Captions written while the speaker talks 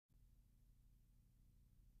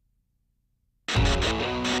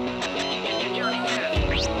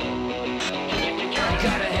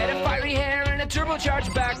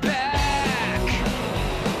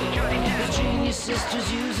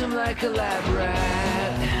masters use him like a lab rat.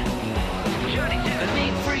 A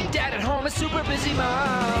neat freak dad at home, a super busy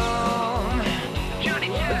mom.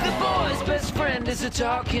 The boy's best friend is a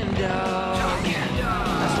talking dog.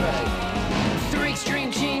 That's right. 3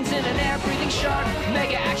 extreme teens in an air-breathing shark.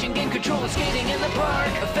 Mega action game controller skating in the park.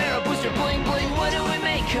 A Pharaoh booster bling bling, what do we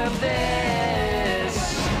make of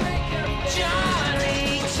this?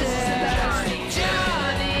 Johnny Test.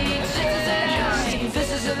 Johnny Test.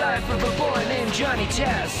 This is the life of a boy named Johnny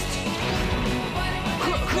Test.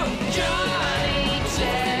 Johnny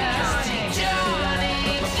Test.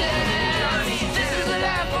 Johnny Test. This is the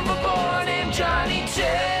life of a boy named Johnny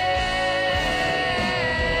Test.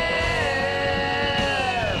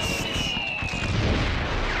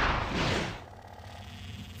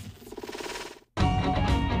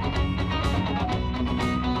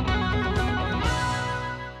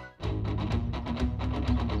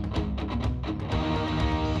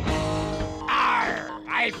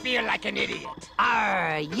 I feel like an idiot.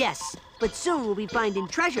 Yes, but soon we'll be finding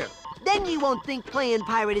treasure. Then you won't think playing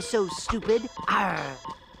pirate is so stupid. Wow,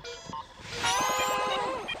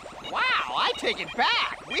 I take it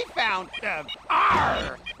back. We found,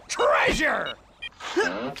 our treasure.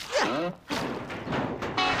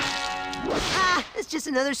 It's just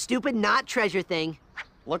another stupid not treasure thing.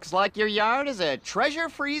 Looks like your yard is a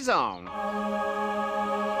treasure-free zone.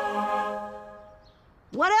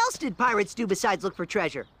 What else did pirates do besides look for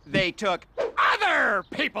treasure? They took other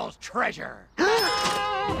people's treasure.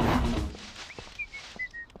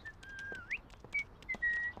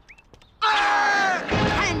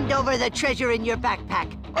 Hand over the treasure in your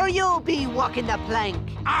backpack, or you'll be walking the plank.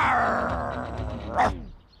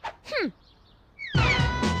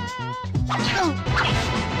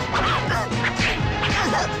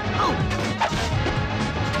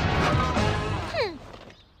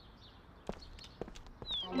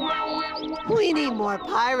 We need more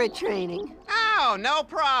pirate training. Oh, no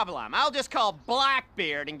problem. I'll just call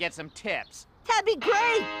Blackbeard and get some tips. That'd be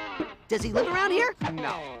great. Does he live around here?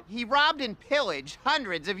 No, he robbed and pillaged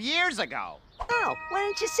hundreds of years ago. Oh, why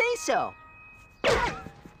didn't you say so?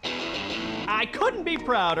 I couldn't be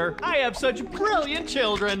prouder. I have such brilliant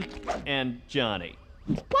children. And Johnny.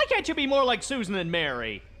 Why can't you be more like Susan and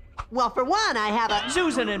Mary? Well, for one, I have a...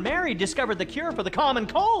 Susan and Mary discovered the cure for the common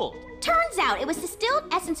cold. Turns out it was distilled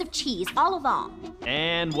essence of cheese all along.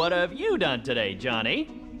 And what have you done today, Johnny?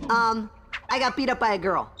 I got beat up by a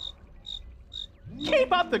girl.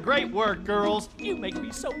 Keep up the great work, girls. You make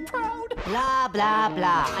me so proud. Blah, blah,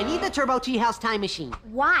 blah. I need the Turbo Tea House time machine.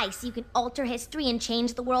 Why? So you can alter history and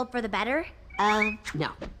change the world for the better?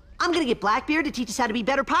 No. I'm gonna get Blackbeard to teach us how to be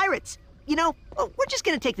better pirates. You know, we're just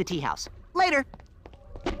gonna take the tea house. Later.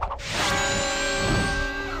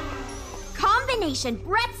 Combination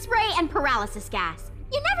breath spray and paralysis gas.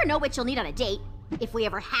 You never know what you'll need on a date, if we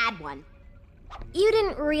ever had one. You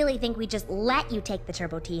didn't really think we'd just let you take the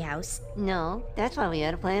Turbo Tea House. No, that's why we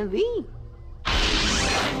had a plan B.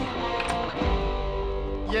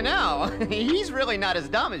 You know, he's really not as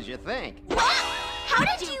dumb as you think. How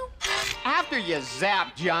did you... After you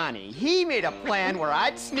zapped Johnny, he made a plan where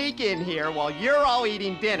I'd sneak in here while you're all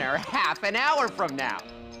eating dinner half an hour from now.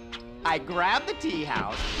 I grabbed the tea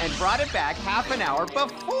house and brought it back half an hour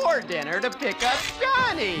before dinner to pick up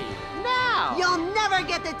Johnny. Now! You'll never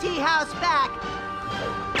get the tea house back!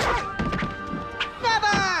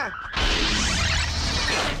 Never!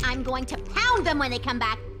 I'm going to pound them when they come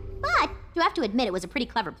back. But you have to admit it was a pretty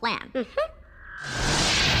clever plan.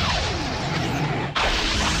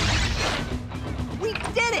 We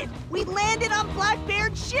did it! We landed on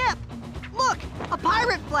Blackbeard's ship! Look, a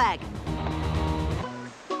pirate flag!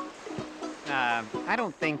 I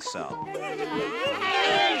don't think so.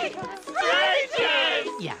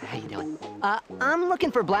 Yeah, how you doing? I'm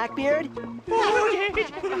looking for Blackbeard.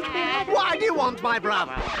 Why do you want my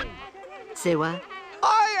brother? Say what?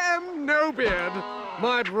 I am No Beard.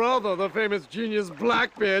 My brother, the famous genius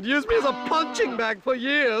Blackbeard, used me as a punching bag for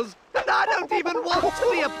years. And I don't even want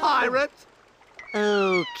to be a pirate.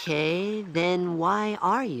 Okay, then why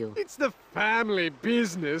are you? It's the family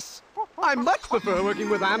business. I much prefer working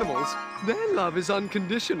with animals. Their love is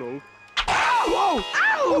unconditional. Ow!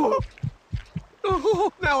 Ow!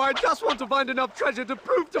 Oh, now I just want to find enough treasure to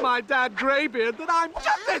prove to my dad Greybeard that I'm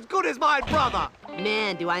just as good as my brother.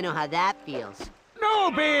 Man, do I know how that feels.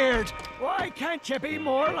 No, Beard! Why can't you be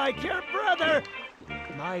more like your brother?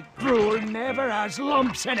 My gruel never has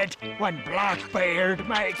lumps in it when Blackbeard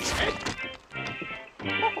makes it.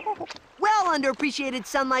 Well, underappreciated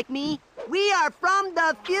son like me, we are from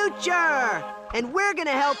the future, and we're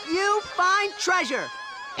gonna help you find treasure.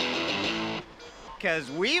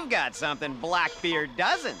 'cause we've got something Blackbeard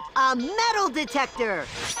doesn't. A metal detector!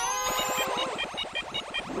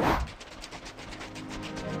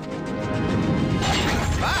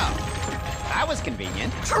 Wow, that was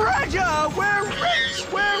convenient. Treasure! We're rich!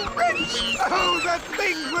 We're rich! Oh, the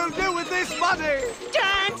things we'll do with this money!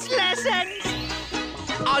 Dance lessons!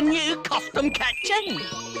 A new custom kitchen!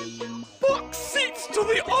 Book seats to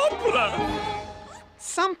the opera!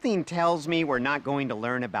 Something tells me we're not going to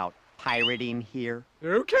learn about pirating here.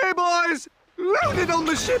 Okay, boys! Load it on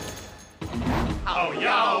the ship! Oh, yo,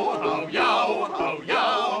 oh, yo, oh,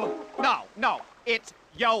 yo. No, it's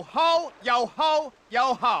yo ho, yo ho,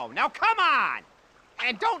 yo ho. Now, come on!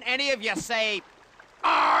 And don't any of you say,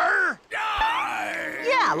 arr!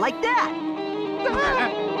 Yeah, like that.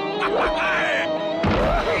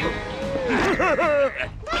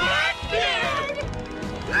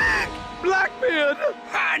 Blackbeard!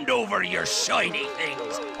 Hand over your shiny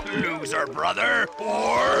things, loser brother,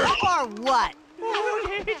 or Or what?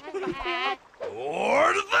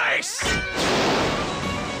 this!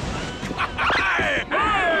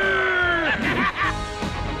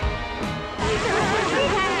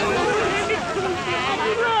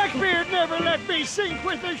 Blackbeard never let me sink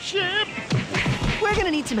with the ship! We're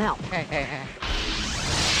gonna need some help.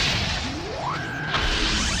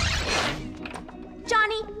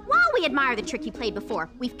 Johnny, while we admire the trick you played before,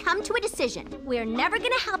 we've come to a decision. We're never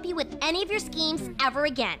gonna help you with any of your schemes ever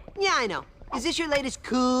again. Yeah, I know. Is this your latest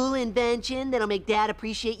cool invention that'll make Dad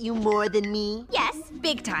appreciate you more than me? Yes,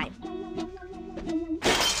 big time.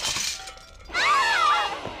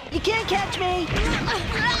 You can't catch me!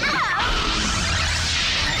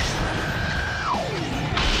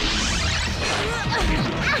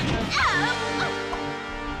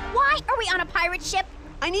 Why are we on a pirate ship?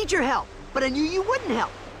 I need your help, but I knew you wouldn't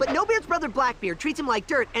help. But No-Beard's brother Blackbeard treats him like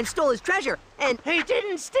dirt and stole his treasure, and... He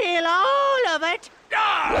didn't steal all of it!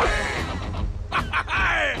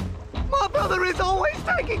 My brother is always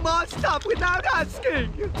taking my stuff without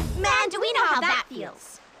asking! Man, do we know how that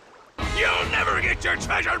feels. You'll never get your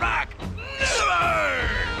treasure back! Never!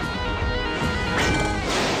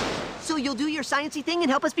 So you'll do your sciencey thing and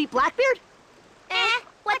help us beat Blackbeard?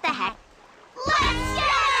 What the heck? Let's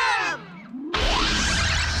get him!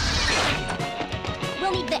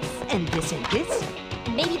 We'll need this. And this and this?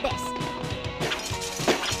 Maybe this.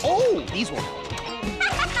 Oh, these will help.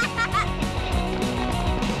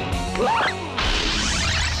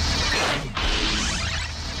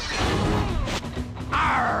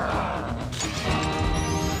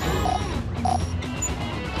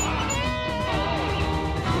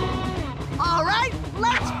 All right,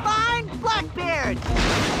 let's find Blackbeard!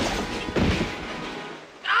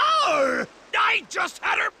 Oh! I just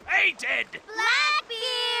had her painted!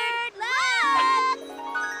 Blackbeard,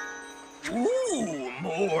 look! Ooh,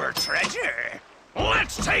 more treasure!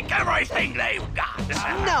 Let's take everything they've got!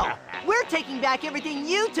 No, we're taking back everything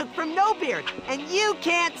you took from No-Beard, and you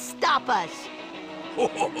can't stop us!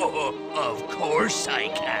 Of course I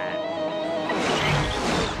can.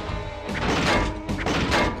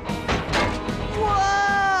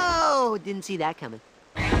 Whoa! Didn't see that coming.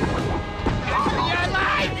 I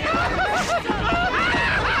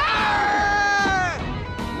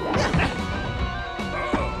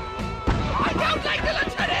don't like the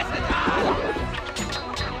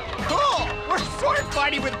Cool! We're sword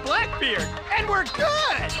fighting with Blackbeard, and we're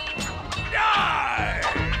good!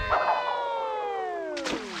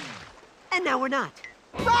 And now we're not.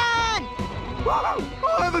 Run! Whoa!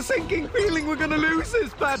 I have a sinking feeling we're gonna lose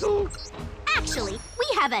this battle! Actually, we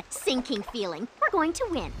have a sinking feeling. We're going to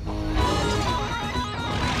win.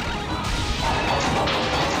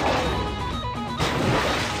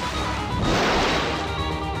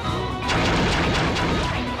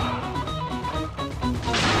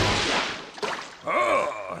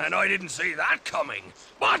 Oh, and I didn't see that coming.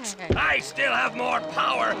 But I still have more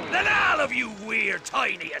power than all of you weird,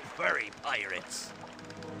 tiny, and furry pirates.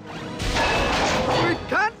 We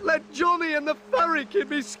can't let Johnny and the furry kid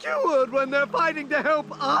be skewered when they're fighting to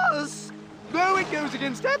help us! Though it goes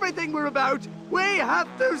against everything we're about, we have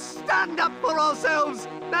to stand up for ourselves!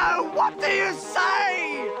 Now, what do you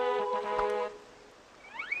say?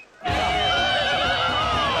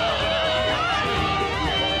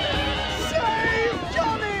 Save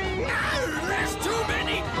Johnny! There's too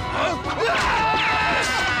many!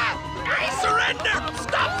 I surrender!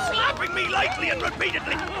 Stop slapping me lightly and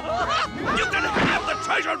repeatedly! You can have the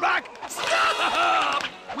treasure back! Stop!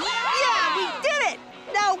 Yeah, we did it!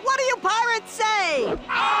 Now, what do you pirates say?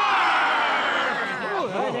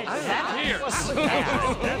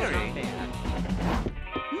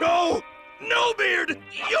 No! No, Beard!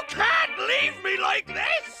 You can't leave me like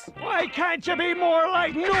this! Why can't you be more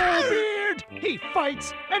like Beard? He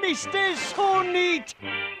fights and he stays so neat.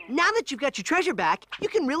 Now that you've got your treasure back, you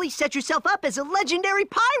can really set yourself up as a legendary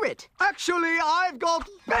pirate. Actually, I've got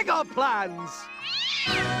bigger plans.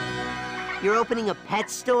 You're opening a pet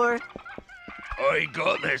store? I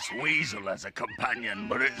got this weasel as a companion,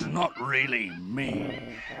 but it's not really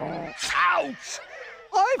me. Ouch!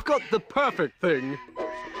 I've got the perfect thing.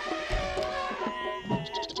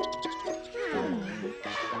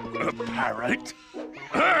 A parrot?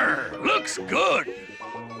 Looks good.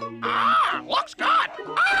 Looks good.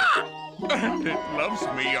 And it loves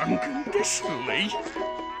me unconditionally.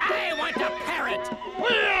 I want a parrot.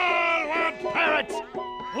 We all want parrots.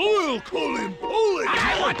 I'll call him Polish.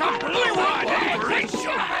 I want a blue one. Great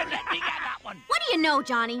shot. Let me get that one. What do you know,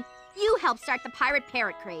 Johnny? You helped start the pirate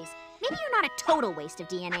parrot craze. Maybe you're not a total waste of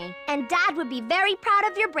DNA. And Dad would be very proud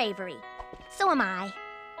of your bravery. So am I.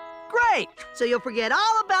 Great! So you'll forget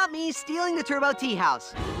all about me stealing the Turbo Tea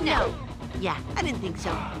House. No. Yeah, I didn't think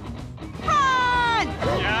so. Run!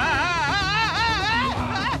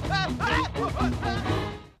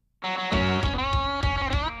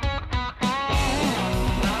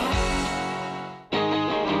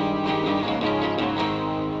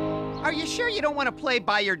 Are you sure you don't want to play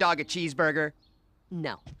Buy Your Dog a Cheeseburger?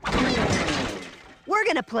 No. We're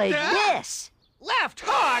gonna play this. Left hook?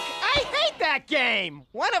 I hate that game!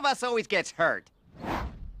 One of us always gets hurt.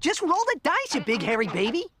 Just roll the dice, you big hairy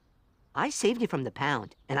baby. I saved you from the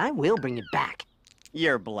pound, and I will bring you back.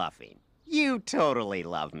 You're bluffing. You totally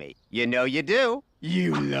love me. You know you do.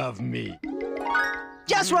 You love me.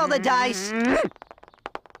 Just roll the dice.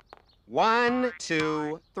 1,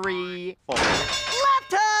 2, 3, 4. Left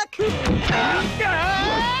hook!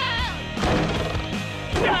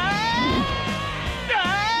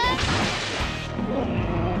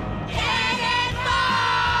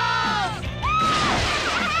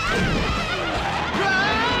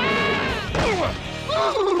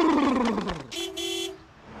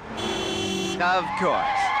 Of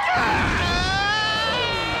course.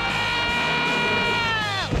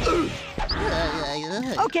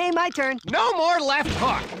 Okay, my turn. No more left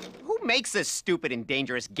hook! Who makes this stupid and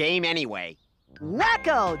dangerous game anyway?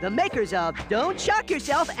 Wacko, the makers of Don't Shock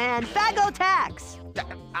Yourself and Fago Tax.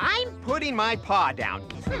 I'm putting my paw down.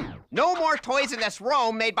 No more Toys in This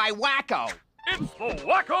Rome made by Wacko. It's the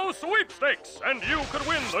Wacko Sweepstakes, and you could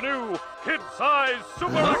win the new kid-size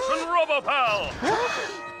Super Action RoboPal.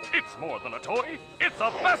 It's more than a toy. It's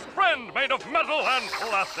a best friend made of metal and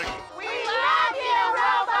plastic. We love you,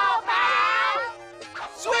 RoboPal.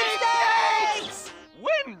 Sweepstakes!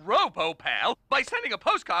 Win RoboPal by sending a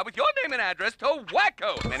postcard with your name and address to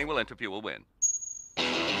Wacko. Many will enter, few will win.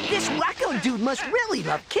 This Wacko dude must really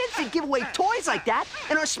love kids to give away toys like that,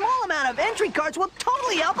 and our small amount of entry cards will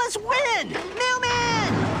totally help us win!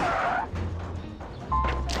 Mailman!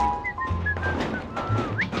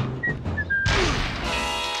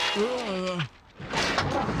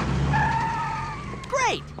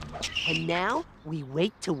 Great! And now, we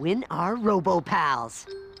wait to win our RoboPals.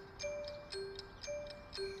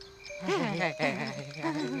 I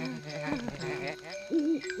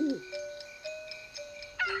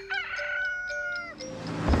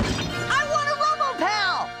want a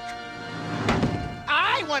RoboPal!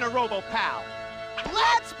 I want a RoboPal.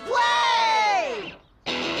 Let's play!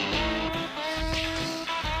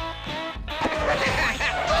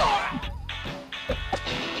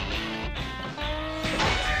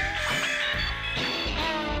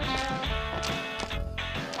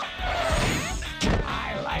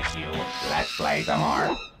 I like you. Let's play some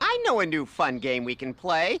more. I know a new fun game we can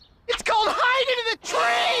play. It's called Hide into the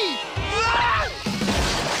Tree!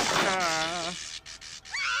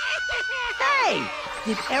 Hey!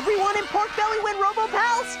 Did everyone in Pork Belly win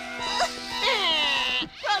RoboPals?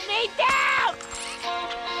 Put me down!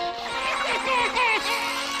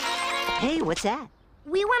 Hey, what's that?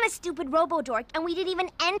 We won a stupid Robo-Dork, and we didn't even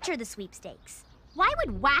enter the sweepstakes. Why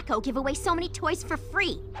would Wacko give away so many toys for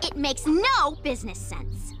free? It makes no business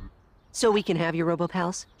sense. So we can have your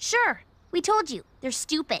RoboPals? Sure. We told you, they're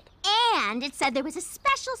stupid. And it said there was a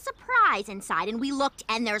special surprise inside, and we looked,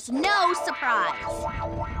 and there's no surprise.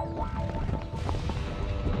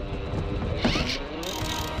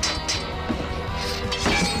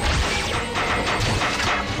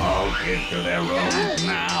 I'll get to their rooms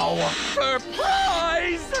now.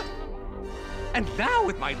 Surprise! And now,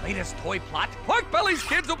 with my latest toy plot, Pork Belly's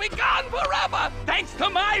kids will be gone forever, thanks to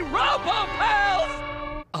my RoboPals!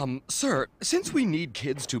 Sir, since we need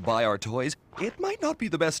kids to buy our toys, it might not be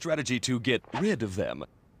the best strategy to get rid of them.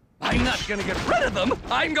 I'm not gonna get rid of them,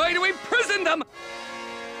 I'm going to imprison them!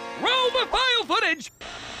 Roll the file footage!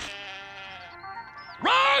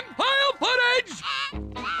 Wrong file footage!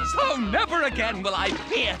 So never again will I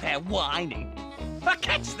hear their whining, or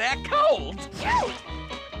catch their colds,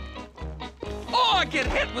 or get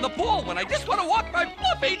hit with a ball when I just want to walk my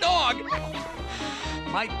fluffy dog.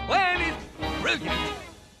 My plan is brilliant.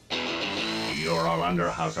 You're all under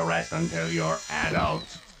house arrest until you're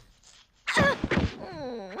adults.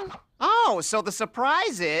 Oh, so the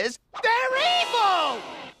surprise is they're evil!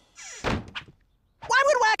 Why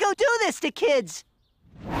would Wacko do this to kids?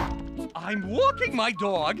 I'm walking my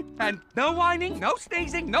dog, and no whining, no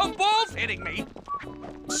sneezing, no balls hitting me.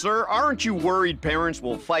 Sir, aren't you worried parents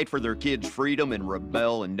will fight for their kids' freedom and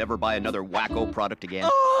rebel and never buy another Wacko product again?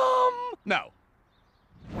 No.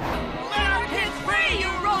 Let our kids free, you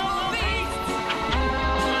robo beasts!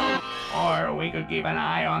 Or we could keep an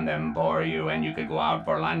eye on them for you, and you could go out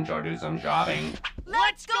for lunch or do some shopping.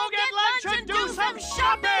 Let's go get lunch and do some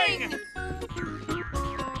shopping!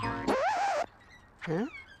 Huh?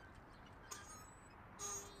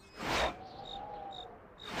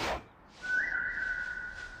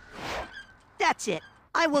 That's it.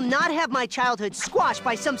 I will not have my childhood squashed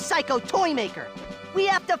by some psycho toy maker. We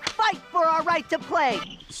have to fight for our right to play.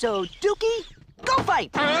 So, Dookie, go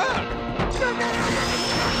fight!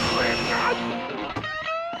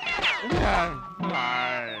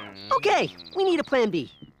 Okay, we need a plan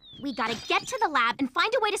B. We gotta get to the lab and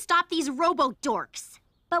find a way to stop these robo-dorks.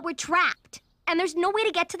 But we're trapped, and there's no way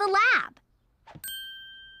to get to the lab.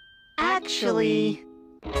 Actually...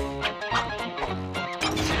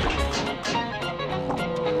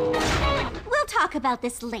 We'll talk about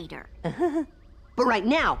this later. But right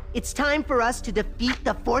now, it's time for us to defeat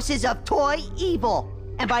the forces of toy evil.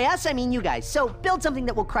 And by us, I mean you guys. So build something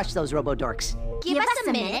that will crush those robo-dorks. Give us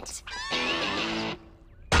a minute.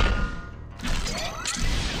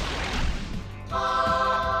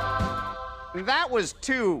 That was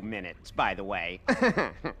 2 minutes, by the way.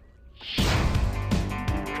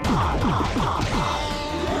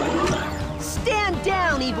 Stand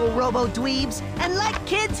down, evil robo-dweebs, and let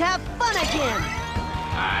kids have fun again!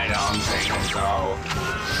 I don't think so.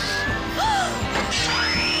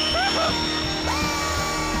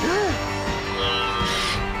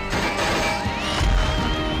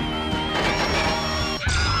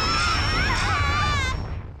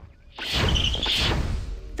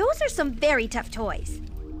 Those are some very tough toys.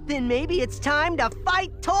 Then maybe it's time to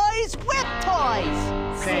fight toys with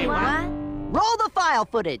toys! Say what? Roll the file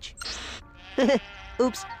footage.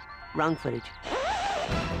 Oops, wrong footage.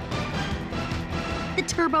 The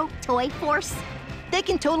Turbo Toy Force? They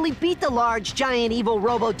can totally beat the large, giant, evil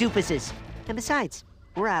robo-doopuses. And besides,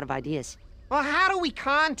 we're out of ideas. Well, how do we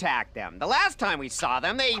contact them? The last time we saw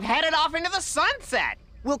them, they headed off into the sunset.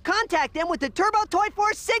 We'll contact them with the Turbo Toy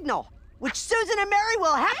Force signal, which Susan and Mary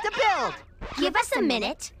will have to build. Give us a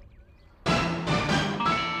minute.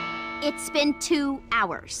 It's been 2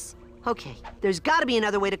 hours. Okay, there's gotta be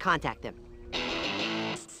another way to contact them.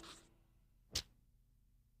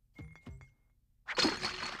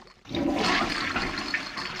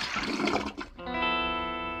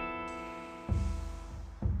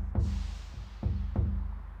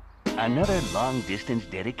 Another long-distance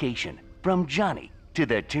dedication from Johnny to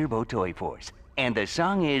the Turbo Toy Force. And the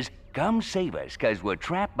song is, "Come Save Us, 'cause we're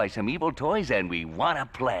trapped by some evil toys and we want to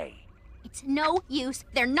play." It's no use.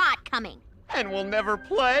 They're not coming. And we'll never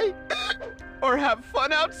play or have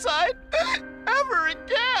fun outside ever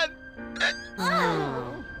again.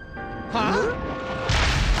 Huh?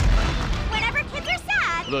 Whenever kids are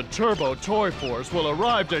sad. The Turbo Toy Force will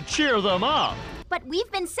arrive to cheer them up. But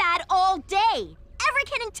we've been sad all day. Every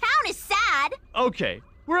kid in town is sad. Okay,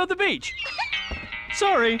 we're at the beach.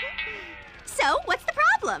 Sorry. So, what's the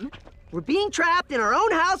problem? We're being trapped in our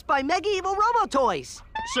own house by mega evil robo-toys.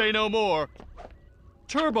 Say no more.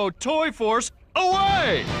 Turbo Toy Force,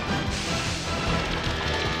 away!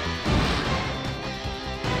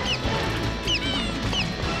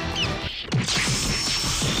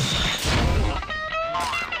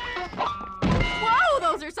 Whoa,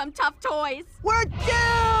 those are some tough toys. We're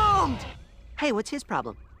doomed! Hey, what's his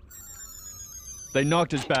problem? They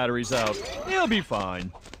knocked his batteries out. He'll be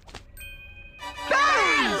fine.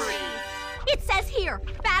 Batteries! It says here,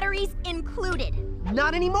 batteries included.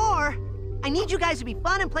 Not anymore. I need you guys to be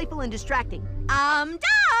fun and playful and distracting. Duh!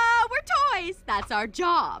 We're toys. That's our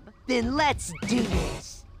job. Then let's do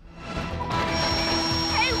this.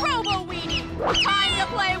 Hey, Robo Weenie! Time to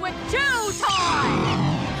play with 2 toys!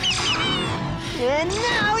 And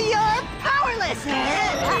now you're powerless!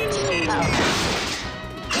 Yeah!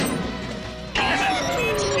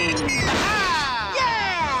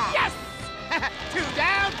 Yes! 2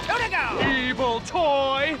 down, 2 to go! Evil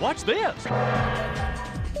toy! What's this?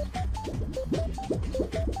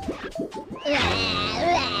 We're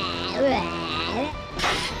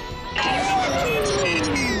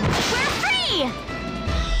free!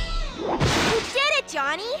 You did it,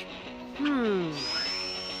 Johnny! And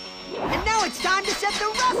now it's time to set the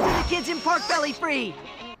rest of the kids in Pork Belly free.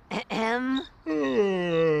 Ahem.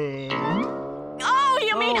 Oh,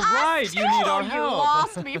 you mean us right, too? you need our You help.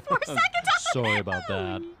 lost me for a second. Sorry about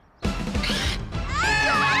that.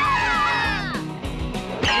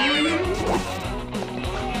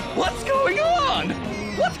 What's going on?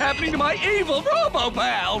 What's happening to my evil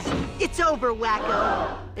robo-pals? It's over,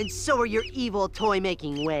 wacko. And so are your evil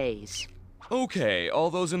toy-making ways. Okay, all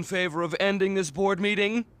those in favor of ending this board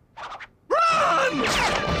meeting? Run!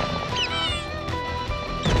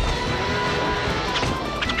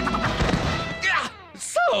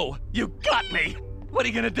 So, you got me! What are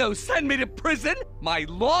you gonna do, send me to prison? My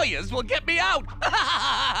lawyers will get me out!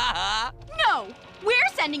 No! We're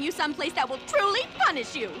sending you someplace that will truly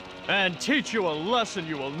punish you! And teach you a lesson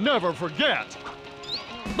you will never forget.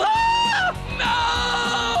 Ah!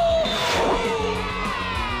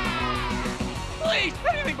 No! Please,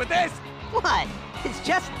 anything but this! What? It's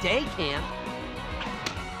just day camp.